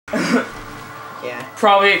Yeah.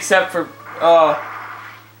 Probably except for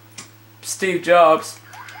Steve Jobs,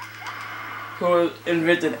 who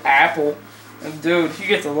invented Apple. And dude, he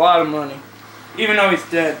gets a lot of money, even though he's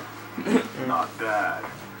dead. Not bad.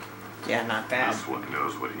 Yeah, not bad. This one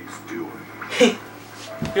knows what he's doing.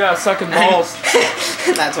 Yeah, sucking balls.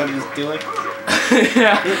 That's what he was doing.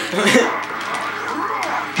 Yeah.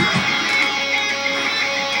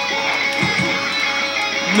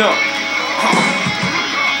 No.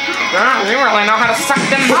 You really know how to suck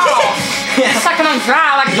them balls. Sucking them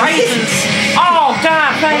dry like raisins. Oh,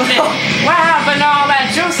 God, baby. What happened to all that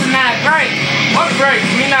juice in that grape? What grape?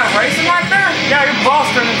 You mean that raisin right there? Yeah, your balls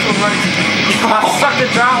turned into a raisin. I sucked it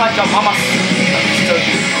dry like a mama.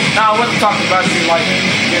 No, I wasn't talking about you, like,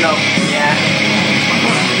 you know. Yeah.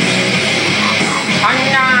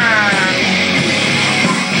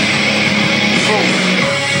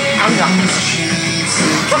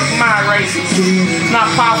 Fuck my raisins. It's not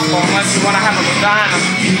possible unless you want to have a vagina.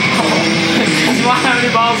 Because you want to have any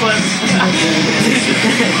balls left.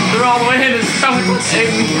 They're all the way in his stomach.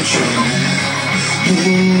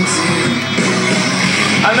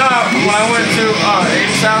 I know when I went to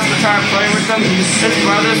Abe's house to try and play with them, his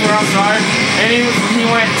brothers were outside, and he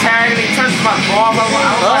went tag and he touched my balls.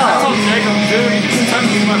 I told Jacob, dude, he just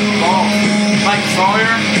touched my balls. Like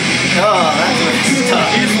Sawyer. Oh, that's really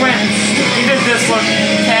tough. He just went, he did this look,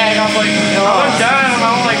 tag. I was like, I looked down and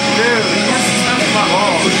I was like, dude, he just touched my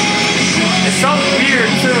balls. It's so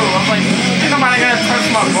weird too. I was like, ain't nobody gonna touch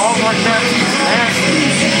my balls like that. It's nasty.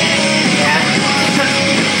 Yeah.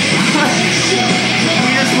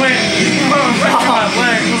 He just went, right to my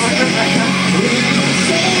leg.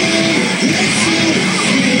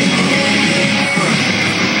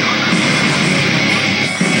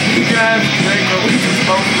 You guys, Jacob, we just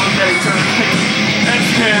both looked at each other like, that's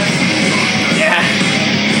nasty. Yeah.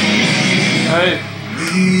 Hey.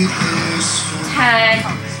 Tag.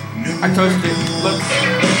 I touched it. Look.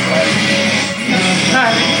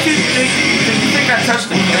 Did you think I touched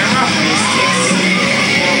the camera?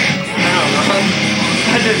 I don't know.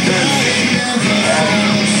 I did this.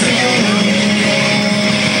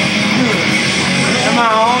 Am I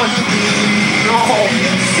on? No.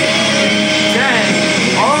 Dang.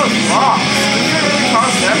 All those blocks. Does it really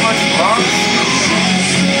cost that much blocks?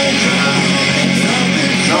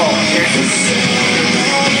 No.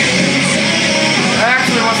 That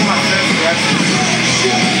actually wasn't my first reaction.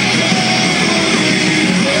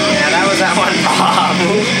 Yeah, that was that one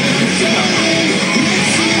move.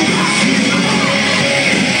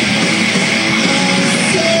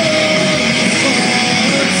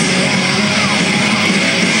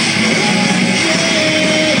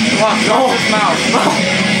 Watch, no. Watch his mouth.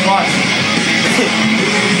 Watch.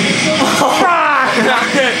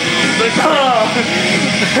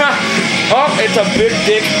 Oh, it's a big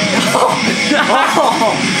dick.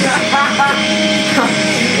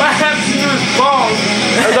 What happened to his balls?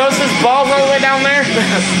 Are those his balls all the way down there? That's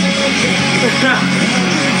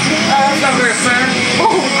not very fair.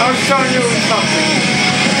 I was showing you something.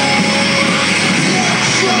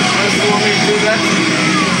 You want me to do that?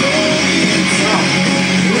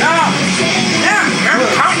 No! No! You're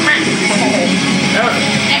coming!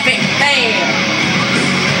 Epic fail!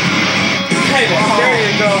 Hey, there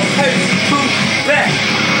you go. Hey, poop back!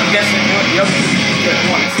 I'm guessing you're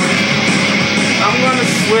want to switch. I'm gonna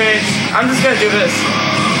switch. I'm just gonna do this.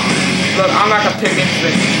 Look, I'm not gonna pick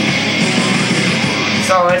anything.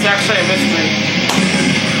 So it's actually a mystery.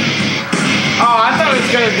 Oh, I thought it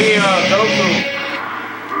was gonna be Goku.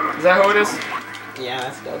 Is that who it is? Yeah,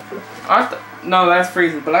 that's Goku. No, that's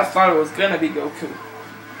Frieza, but I thought it was gonna be Goku. Yeah,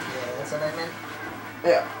 that's what I meant.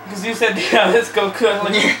 Yeah, because you said, yeah, that's Goku. I'm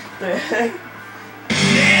like, what the heck?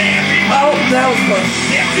 Oh, that was close.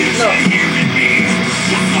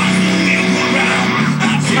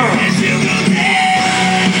 No.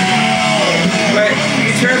 Wait,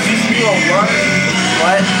 you sure this is a what?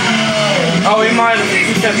 What? Oh, he might have,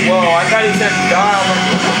 he said, whoa, I thought he said dial.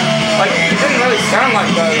 Like, it didn't really sound like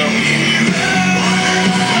that, though.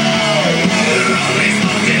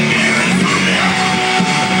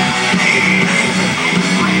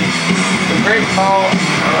 The great ball.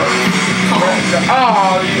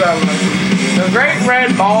 Oh, you got one. The great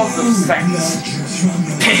red balls of sex.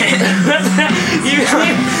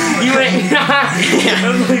 you went.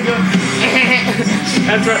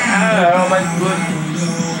 That's right. Oh my goodness.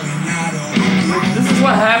 This is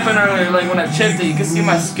what happened earlier. Like when I chipped it, you can see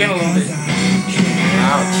my skin a little bit.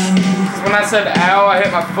 Ouch. When I said ow, I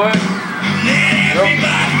hit my foot. Nope.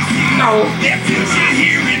 No.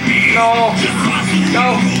 No.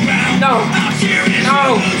 No. No.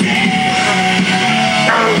 No.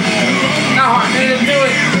 No. No, I need to do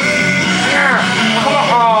it. Yeah.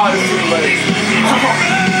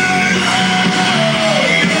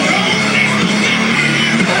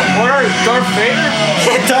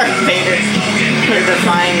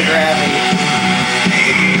 defying gravity.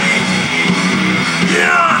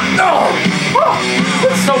 Yeah! No! Oh,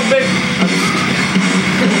 it's so big.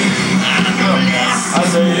 I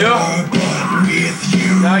say, yeah.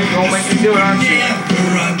 Now you're gonna make me do it, aren't you?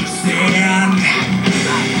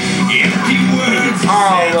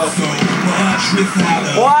 Oh, look.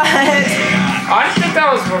 What? I didn't think that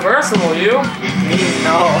was reversible, you?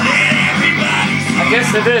 No. I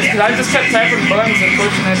guess it is, because I just kept tapping buttons and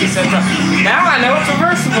pushing at the same time. Now I know it's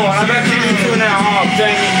reversible, and I bet you can do it now. Oh,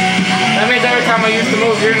 dang it. That means every time I use the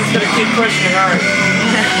move, you're just going to keep pushing it, alright.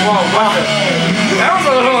 Whoa, what the? That was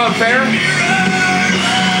a little unfair.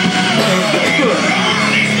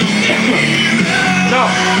 No.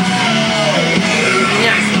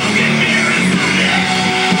 Yeah.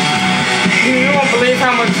 You won't believe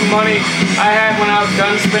how much money I had when I was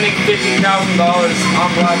done spending $50,000 on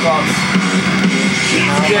Black Ops.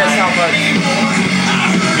 Guess how much?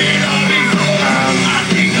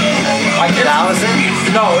 Like 1,000?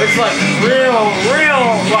 No, it's like real,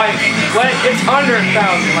 like it's under 1,000,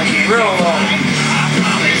 like real low.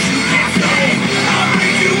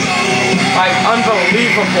 Like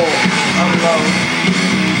unbelievable low.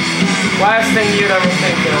 Last thing you'd ever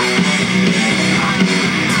think of.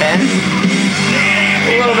 10?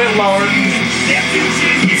 A little bit lower.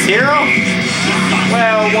 0?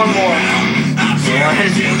 Well, one more.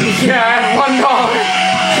 Yeah, $1.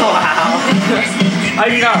 Wow. I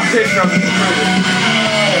got a picture of it to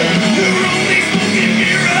prove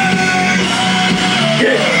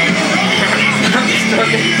it. I'm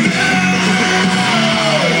stuck in.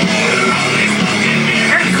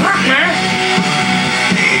 Hey, clock, man!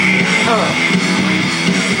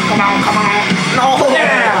 Come on. No!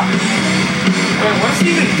 Yeah! Wait, what's he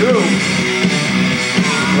even do?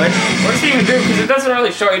 What? What's he even do? Because it doesn't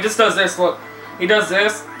really show. He just does this, look. He does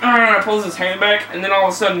this, pulls his hand back, and then all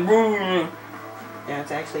of a sudden, boom. Yeah,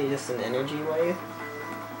 it's actually just an energy wave.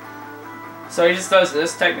 So he just does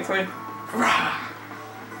this, technically.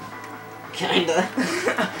 Kinda.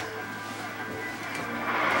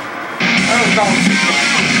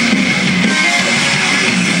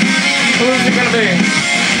 Who's it gonna be?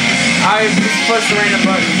 I just pushed the random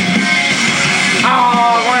button. Oh,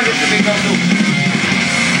 I wanted it to be Goku.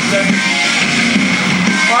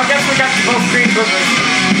 Well, I guess we got both green boogers.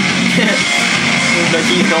 But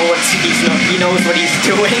he knows what he's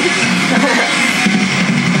doing.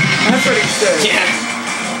 That's what he said. Yeah.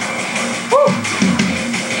 Woo!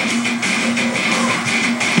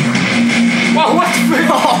 Whoa, what the frick?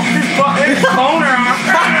 His boner on.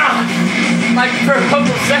 Like for a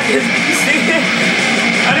couple seconds. You see it?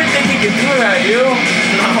 I didn't think he could do that, you.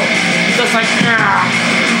 No. He's just like, come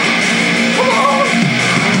on.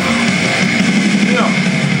 No.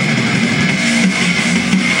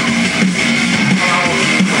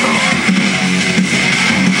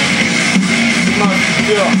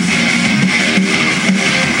 Yeah.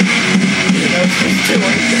 He knows what he's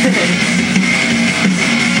doing.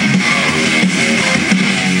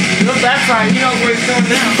 Look, that's right. He knows what he's doing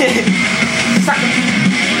now. Suck him.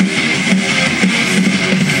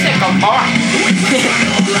 Sick of bar. I'm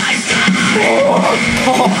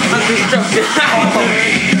just jumping out.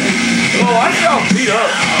 Oh, I felt beat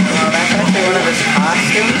up. That's actually one of his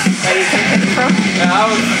costumes that you can pick from.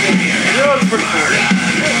 Yeah, it was pretty cool.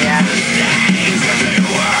 Yeah.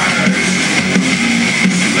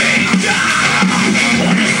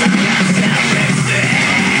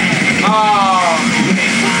 Oh,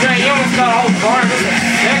 yeah, you almost got a whole barn. This is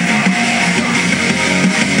sick.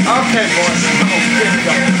 Okay, boys.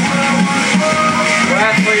 Well,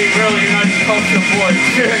 actually, really, you're not even close to a boy.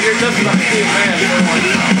 You're just about to be a man.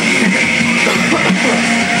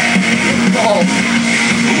 Oh.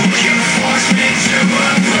 You force me to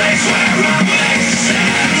a place where I make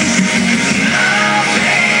sense.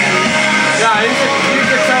 Yeah, you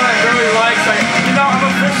could tell that girl you like, you know, I'm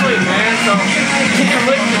officially a man, so you can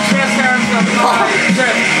lick the chest hair and stuff on your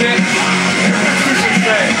chest, bitch. You should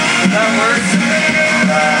say. Does that work?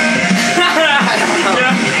 I don't know.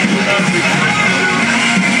 Yeah.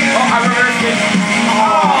 Oh, I reversed it.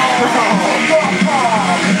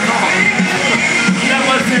 That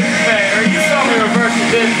wasn't fair. You saw me reverse it,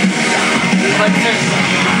 didn't you? Like this.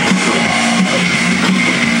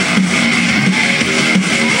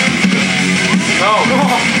 No.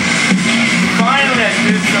 Finally, I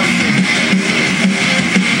did something.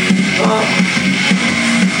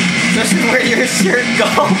 This is where your shirt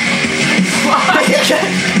goes.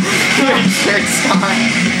 Your shirt's gone.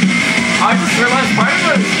 I just realized why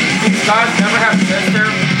do these guys never have chest hair?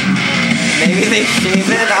 Maybe they shave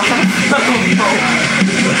it off.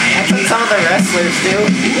 That's what some of the wrestlers do.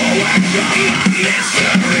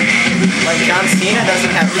 Like John Cena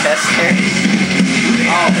doesn't have chest hair.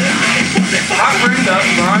 Oh. Not really does,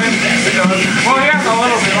 Brian. It does. Well, he has a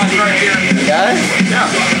little bit, like right here. He does? Yeah.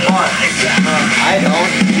 But, I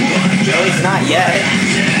don't. At least not yet.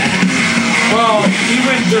 well, he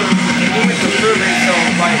went to prison, so,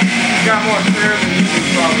 like, he got more hair than you do,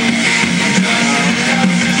 probably.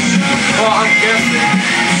 Well, I'm guessing.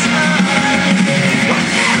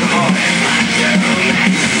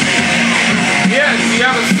 Yeah, do you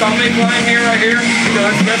have a stomach line here, right here? He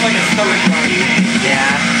does. He has like a stomach line.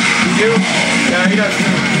 Yeah. You do? Yeah, he does too.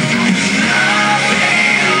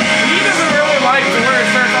 He doesn't really like to wear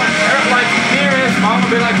shirts on. Like, me and his mom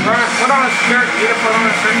would be like, Brian, put on a shirt. You need to put on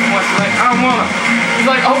a shirt. And he's like, I don't wanna. He's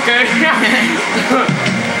like, okay.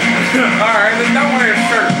 Alright, then don't wear a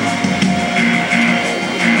shirt.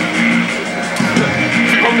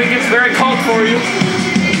 I don't think it's very cold for you.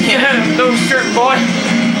 Yeah, no shirt, boy.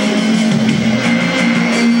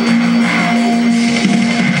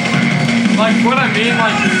 Like, what I mean,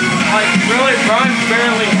 like really, Brian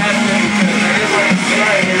barely